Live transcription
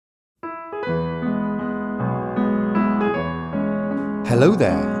Hello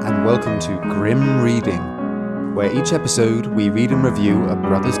there, and welcome to Grim Reading, where each episode we read and review a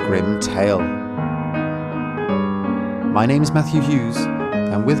Brothers Grimm tale. My name is Matthew Hughes,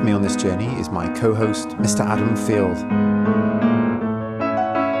 and with me on this journey is my co-host, Mr. Adam Field.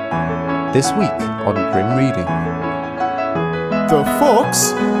 This week on Grim Reading, The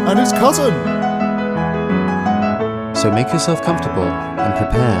Fox and His Cousin. So make yourself comfortable and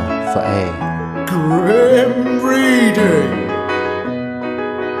prepare for a Grim Reading.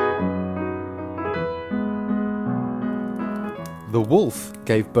 The wolf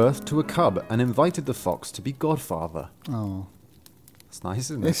gave birth to a cub and invited the fox to be godfather. Oh, That's nice,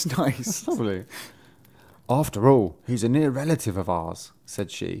 isn't it? it's nice. Lovely. After all, he's a near relative of ours,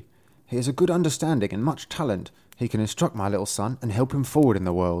 said she. He has a good understanding and much talent. He can instruct my little son and help him forward in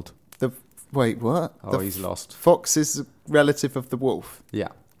the world. Wait, what? Oh, he's lost. Fox is a relative of the wolf. Yeah,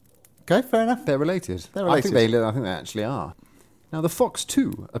 Okay, fair enough. they're related. They're I think related. they actually are. Now the fox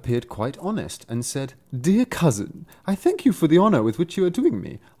too appeared quite honest and said, "Dear cousin, I thank you for the honour with which you are doing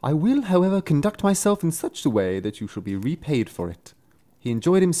me. I will, however, conduct myself in such a way that you shall be repaid for it." He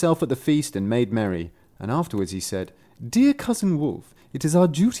enjoyed himself at the feast and made merry, and afterwards he said, "Dear cousin wolf, it is our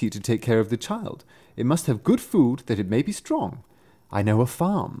duty to take care of the child. It must have good food that it may be strong. I know a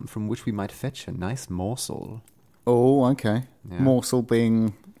farm from which we might fetch a nice morsel." Oh, okay. Yeah. Morsel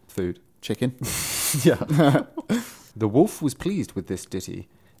being Food. chicken. Yeah. The wolf was pleased with this ditty,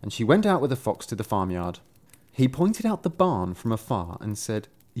 and she went out with the fox to the farmyard. He pointed out the barn from afar and said,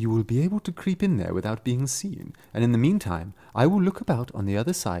 "You will be able to creep in there without being seen, and in the meantime I will look about on the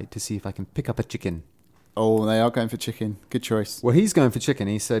other side to see if I can pick up a chicken." Oh, they are going for chicken. Good choice. Well, he's going for chicken.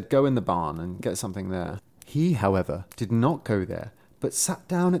 He said, "Go in the barn and get something there." He, however, did not go there, but sat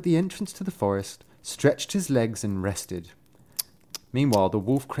down at the entrance to the forest, stretched his legs and rested. Meanwhile, the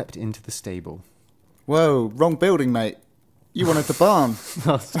wolf crept into the stable. Whoa, wrong building, mate. You wanted the barn.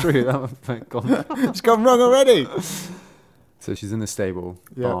 That's true. Thank God. It's gone wrong already. So she's in the stable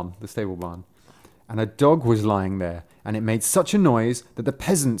Yeah. barn, the stable barn. And a dog was lying there, and it made such a noise that the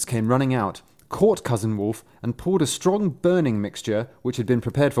peasants came running out, caught Cousin Wolf, and poured a strong burning mixture, which had been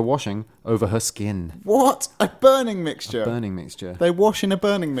prepared for washing, over her skin. What? A burning mixture? Burning mixture. They wash in a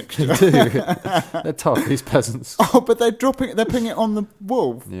burning mixture. They do. They're tough, these peasants. Oh, but they're putting it on the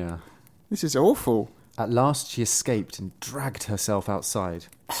wolf. Yeah. This is awful. At last she escaped and dragged herself outside.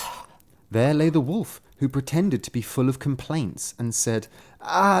 There lay the wolf, who pretended to be full of complaints, and said,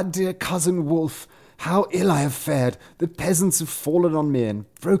 "Ah, dear cousin wolf, how ill I have fared. The peasants have fallen on me and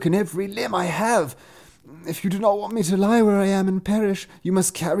broken every limb I have. If you do not want me to lie where I am and perish, you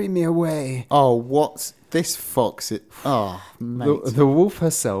must carry me away." Oh, what's this fox? Oh, mate. The wolf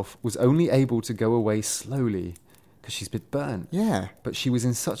herself was only able to go away slowly, because she's been burnt. Yeah. But she was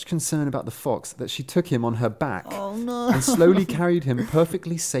in such concern about the fox that she took him on her back Oh, no. and slowly carried him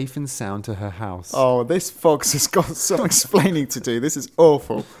perfectly safe and sound to her house. Oh, this fox has got some explaining to do. This is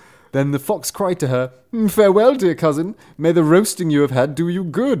awful. Then the fox cried to her, "Farewell, dear cousin. May the roasting you have had do you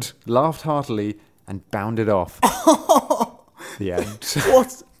good," laughed heartily, and bounded off. The end.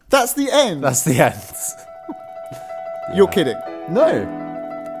 What? That's the end? That's the end. You're kidding. No.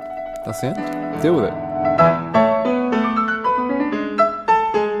 That's the end. Deal with it.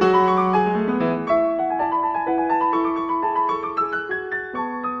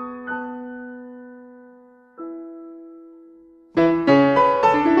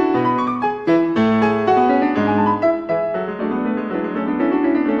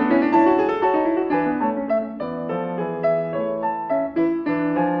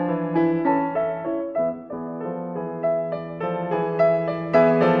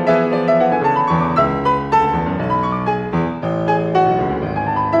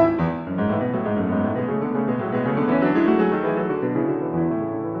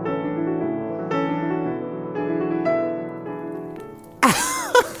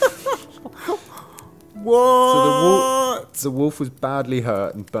 What? The wolf was badly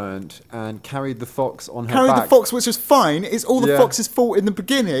hurt and burnt and carried the fox on her Carried back. the fox, which was fine. It's all the Yeah. fox's fault in the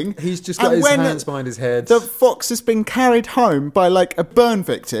beginning. He's just got And his when hands behind his head. The fox has been carried home by, like, a burn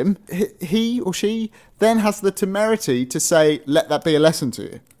victim. He or she then has the temerity to say, "Let that be a lesson to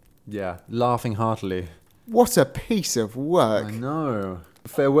you." Yeah, laughing heartily. What a piece of work. I know.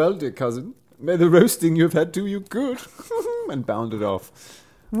 "Farewell, dear cousin. May the roasting you have had do you good," and bounded off.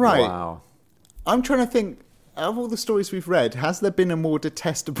 Right. Wow. I'm trying to think, out of all the stories we've read, has there been a more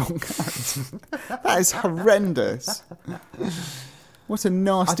detestable character? That is horrendous. What a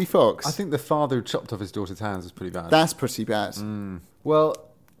nasty fox. I think the father who chopped off his daughter's hands was pretty bad. That's pretty bad. Well,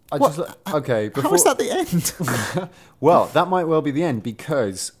 I What? just... Okay, before... How is that the end? Well, that might well be the end,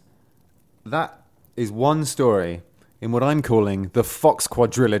 because that is one story in what I'm calling the Fox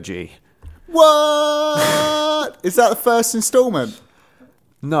Quadrilogy. What? Is that the first instalment?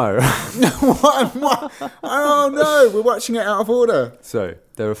 No. What? Oh no, we're watching it out of order. So,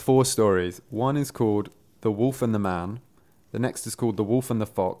 there are 4 stories. One is called The Wolf and the Man. The next is called The Wolf and the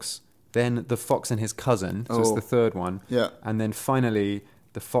Fox. Then The Fox and His Cousin. So it's the third one. Yeah. And then finally,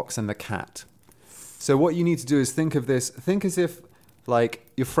 The Fox and the Cat. So what you need to do is think of this. Think as if, like,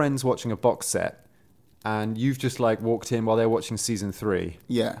 your friend's watching a box set and you've just, like, walked in while they're watching season 3.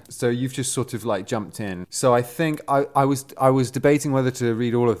 Yeah. So you've just sort of, like, jumped in. So I think I was debating whether to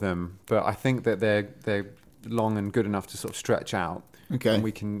read all of them, but I think that they're long and good enough to sort of stretch out. Okay. And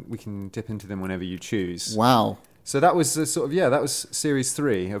we can dip into them whenever you choose. Wow. So that was that was series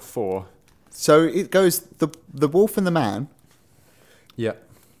 3 of 4. So it goes the Wolf and the Man. Yeah.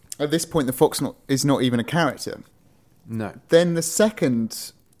 At this point, the fox is not even a character. No. Then the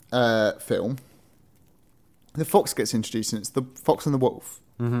second film, the fox gets introduced, and it's the Fox and the Wolf.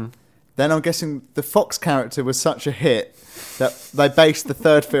 Mm-hmm. Then I'm guessing the fox character was such a hit that they based the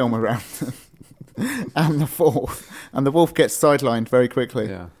third film around them, and the fourth, and the wolf gets sidelined very quickly.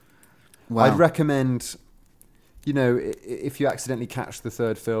 Yeah. Wow. I'd recommend, if you accidentally catch the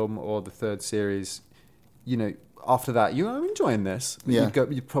third film or the third series, after that, I'm enjoying this. Yeah.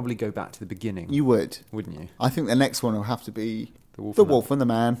 You'd probably go back to the beginning. You would, wouldn't you? I think the next one will have to be The Wolf. the Wolf and the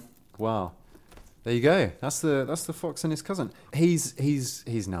Man. Wow. There you go. That's the Fox and his cousin. He's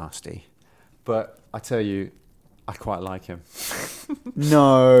nasty, but I tell you, I quite like him.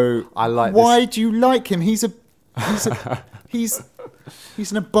 No, I like. Why do you like him? He's an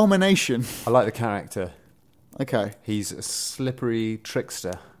abomination. I like the character. Okay. He's a slippery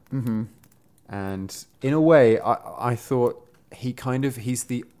trickster. Mm-hmm. And in a way, I thought he's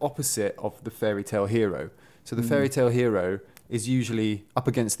the opposite of the fairy tale hero. So the fairy tale hero is usually up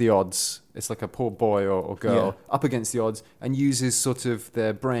against the odds. It's like a poor boy or girl up against the odds and uses sort of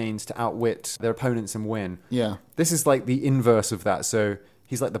their brains to outwit their opponents and win. Yeah. This is like the inverse of that. So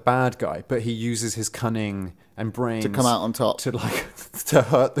he's like the bad guy, but he uses his cunning and brains To come out on top. to to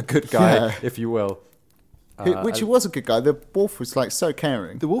hurt the good guy, Yeah. if you will. Which he was a good guy. The wolf was like so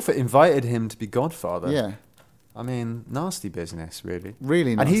caring. The wolf invited him to be godfather. Yeah. I mean, nasty business, really.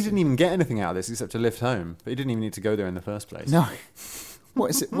 Really And nasty. he didn't even get anything out of this except to lift home. But he didn't even need to go there in the first place. No. What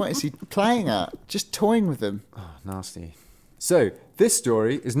is he playing at? Just toying with them. Oh, nasty. So, this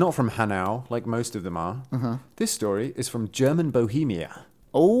story is not from Hanau, like most of them are. Uh-huh. This story is from German Bohemia.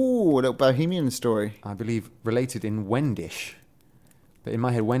 Oh, a little Bohemian story. I believe related in Wendish. But in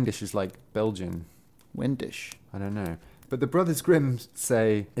my head, Wendish is like Belgian. Wendish. I don't know. But the Brothers Grimm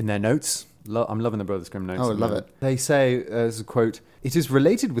say in their notes, I'm loving the Brothers Grimm notes. Oh, I at the love moment. it. They say, as a quote, "It is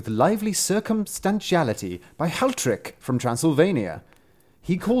related with lively circumstantiality by Haltrick from Transylvania.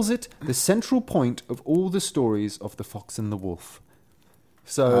 He calls it the central point of all the stories of the Fox and the Wolf."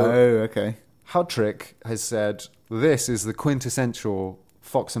 So, okay. Haltrick has said, this is the quintessential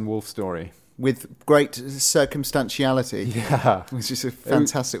Fox and Wolf story. With great circumstantiality. Yeah. Which is a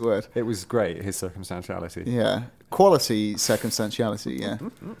fantastic word. It was great, his circumstantiality. Yeah. Quality circumstantiality, yeah.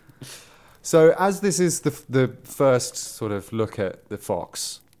 So as this is the first sort of look at the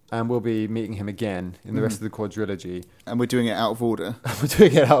fox, and we'll be meeting him again in the rest of the quadrilogy. And we're doing it out of order. We're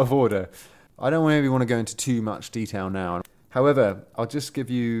doing it out of order. I don't maybe want to go into too much detail now. However, I'll just give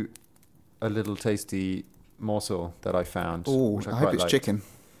you a little tasty morsel that I found. Oh, which I quite hope it's liked. chicken.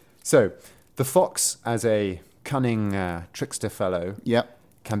 So, the fox as a cunning trickster fellow Yep.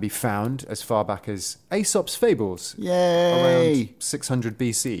 can be found as far back as Aesop's Fables, Yay! around 600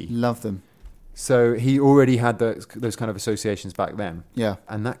 BC. Love them. So he already had those kind of associations back then. Yeah.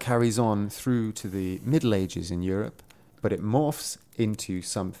 And that carries on through to the Middle Ages in Europe, but it morphs into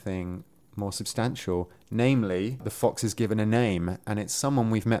something more substantial. Namely, the fox is given a name, and it's someone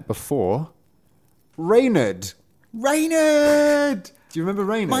we've met before, Reynard. Reynard! Do you remember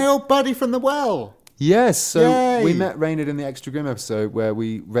Reynard? My old buddy from the well. Yes, so Yay! we met Reynard in the Extra Grim episode where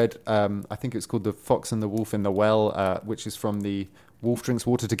we read, I think it's called The Fox and the Wolf in the Well, which is from the Wolf Drinks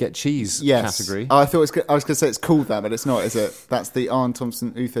Water to Get Cheese category. Oh, I was going to say it's called that, but it's not, is it? That's the Arne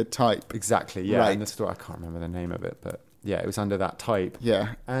Thompson Uther type. Exactly, yeah. Right. In the story, I can't remember the name of it, but yeah, it was under that type.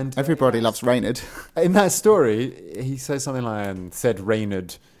 Yeah. And Everybody loves Reynard. in that story, he says something like, said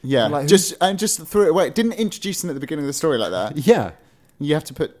Reynard. Yeah. Like, just threw it away. Didn't introduce him at the beginning of the story like that. yeah. You have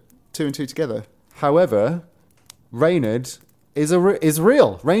to put two and two together. However, Reynard is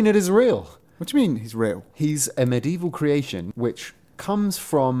real. Reynard is real. What do you mean he's real? He's a medieval creation which comes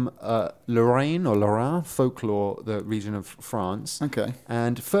from Lorraine or Lorraine folklore, the region of France. Okay.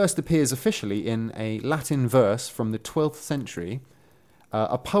 And first appears officially in a Latin verse from the 12th century,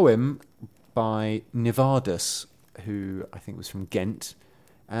 a poem by Nivardus, who I think was from Ghent.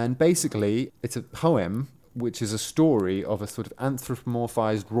 And basically, it's a poem which is a story of a sort of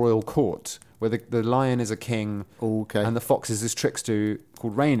anthropomorphized royal court, where the lion is a king, Okay. and the fox is this trickster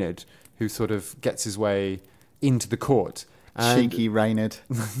called Reynard, who sort of gets his way into the court. And Cheeky Reynard.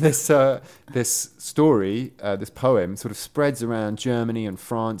 this story, this poem, sort of spreads around Germany and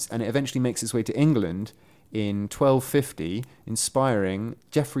France, and it eventually makes its way to England in 1250, inspiring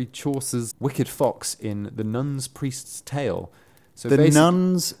Geoffrey Chaucer's Wicked Fox in The Nun's Priest's Tale. So The basic-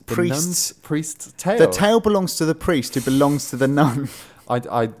 nun's the priest's... Nun's Priest's Tale. The tale belongs to the priest who belongs to the nun. I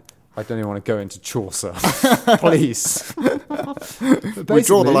don't even want to go into Chaucer. Please. We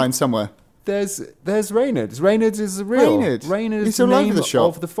draw the line somewhere. There's Reynard. Reynard is a real. Reynard. is He's the all over name the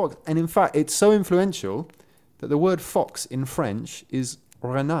shop. of the fox. And in fact, it's so influential that the word fox in French is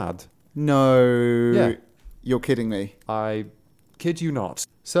renard. No. Yeah. You're kidding me. I kid you not.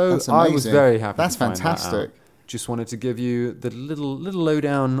 So That's I was amazing. very happy That's to find that out. fantastic. Just wanted to give you the little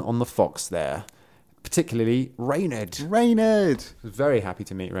lowdown on the fox there. Particularly Reynard. Reynard. Was very happy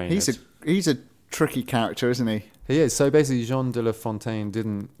to meet Reynard. He's a tricky character, isn't he? He is. So basically, Jean de La Fontaine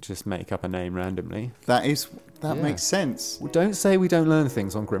didn't just make up a name randomly. That Yeah. makes sense. Well, don't say we don't learn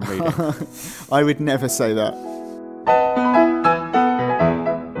things on Grim Reading. I would never say that.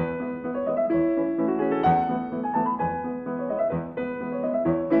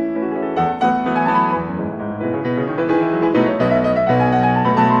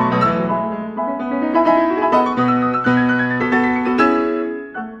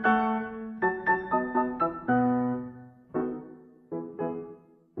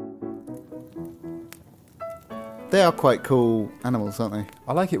 They are quite cool animals, aren't they?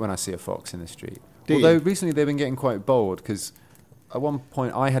 I like it when I see a fox in the street. Do Although you? recently they've been getting quite bold because at one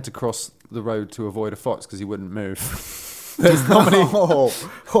point I had to cross the road to avoid a fox because he wouldn't move. There's normally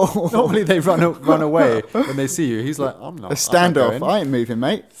normally they run away when they see you. He's like, I'm not. A standoff. I'm not going. I ain't moving,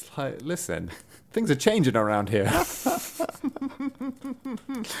 mate. It's like, listen, things are changing around here.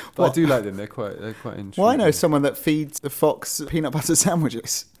 But I do like them. They're quite interesting. Well, I know someone that feeds the fox peanut butter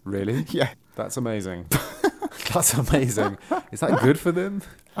sandwiches. Really? Yeah. That's amazing. That's amazing. Is that good for them?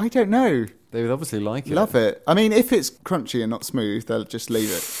 I don't know. They would obviously like it. Love it. I mean, if it's crunchy and not smooth, they'll just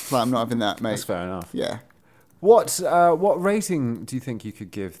leave it. Like, I'm not having that, mate. That's fair enough. Yeah. What rating do you think you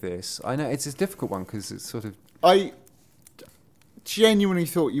could give this? I know it's a difficult one because it's sort of... I genuinely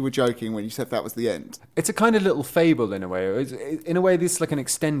thought you were joking when you said that was the end. It's a kind of little fable in a way. In a way, this is like an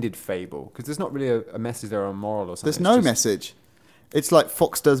extended fable because there's not really a message there or a moral or something. There's It's no just- message. It's like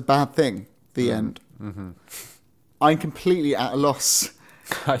Fox does bad thing. The end. Mm-hmm. I'm completely at a loss.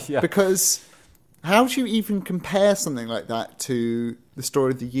 Yeah. Because how do you even compare something like that to The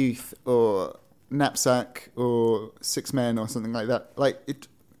Story of the Youth or Knapsack or Six Men or something like that? Like it.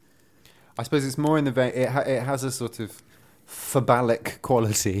 I suppose it's more in the vein... It has a sort of fabalic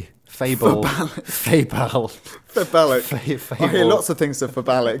quality. Fable. Fable. Fabalic. Fable. I hear lots of things are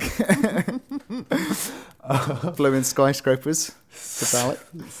fabalic. Blowing skyscrapers.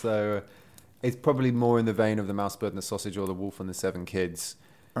 Fabalic. So it's probably more in the vein of The Mouse, Bird and the Sausage or The Wolf and the Seven Kids.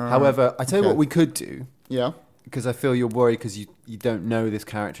 However, I tell you okay. what we could do, Yeah. because I feel you're worried because you don't know this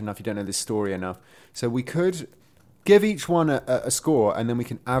character enough, you don't know this story enough. So we could give each one a score, and then we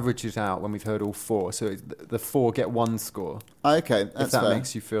can average it out when we've heard all four. So the four get one score, Okay, if that's that fair.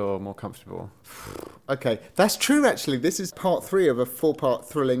 makes you feel more comfortable. Okay, that's true. Actually, this is part 3 of a 4-part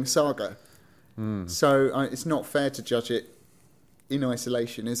thrilling saga. So it's not fair to judge it in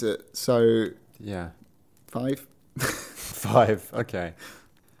isolation, is it? So Yeah. 5. 5, okay.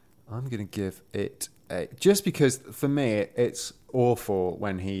 I'm going to give it a... Just because, for me, it's awful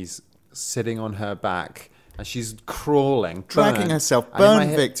when he's sitting on her back and she's crawling, Dragging burnt. herself, And in my burn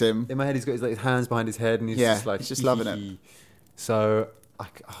head- victim. In my head, he's got his hands behind his head and he's Yeah, just like... he's just loving it. "Hee." So,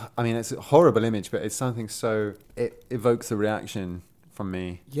 I mean, it's a horrible image, but it's something so... It evokes a reaction from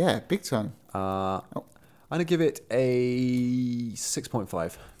me. Yeah, big time. I'm going to give it a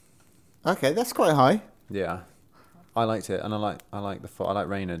 6.5. Okay, that's quite high. Yeah. I liked it, and I like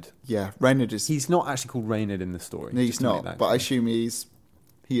Reynard. Yeah, Reynard is... He's not actually called Reynard in the story. No, he's just to make not, that but I clear. assume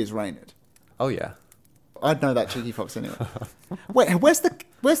he is Reynard. Oh yeah. I'd know that cheeky fox anyway. Wait, where's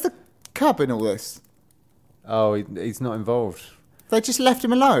the cub in all this? Oh, he's not involved. They just left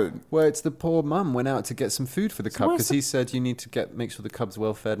him alone. Well, it's the poor mum went out to get some food for the cub where's because the- he said you need to make sure the cub's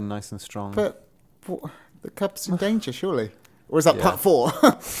well fed and nice and strong. But the cub's in danger, surely. Or is that Yeah. part 4?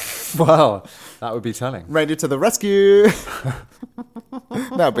 Well, that would be telling. Ready to the rescue.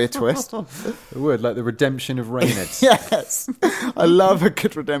 That would be a twist. It would, like the redemption of Reynard. Yes. I love a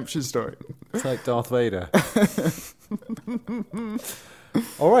good redemption story. It's like Darth Vader.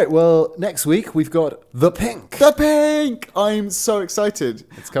 All right, well, next week we've got The Pink. The Pink! I'm so excited.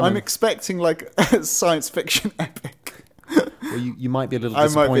 It's coming. I'm expecting like a science fiction epic. Well, you might be a little I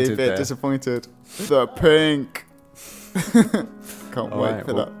disappointed might be a bit there. disappointed. The Pink. Can't All wait right,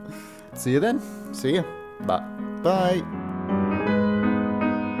 for well, See you then. that. See ya. Bye. Bye.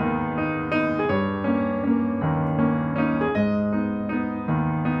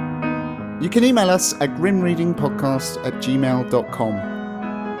 You can email us at grimreadingpodcast@gmail.com.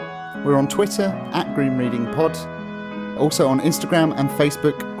 We're on Twitter @grimreadingpod, also on Instagram and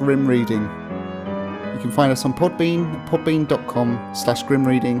Facebook, Grim Reading. You can find us on Podbean,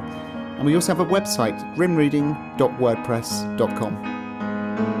 podbean.com/grimreading, and we also have a website, grimreading.wordpress.com.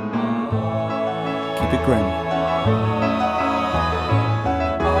 Keep it grim.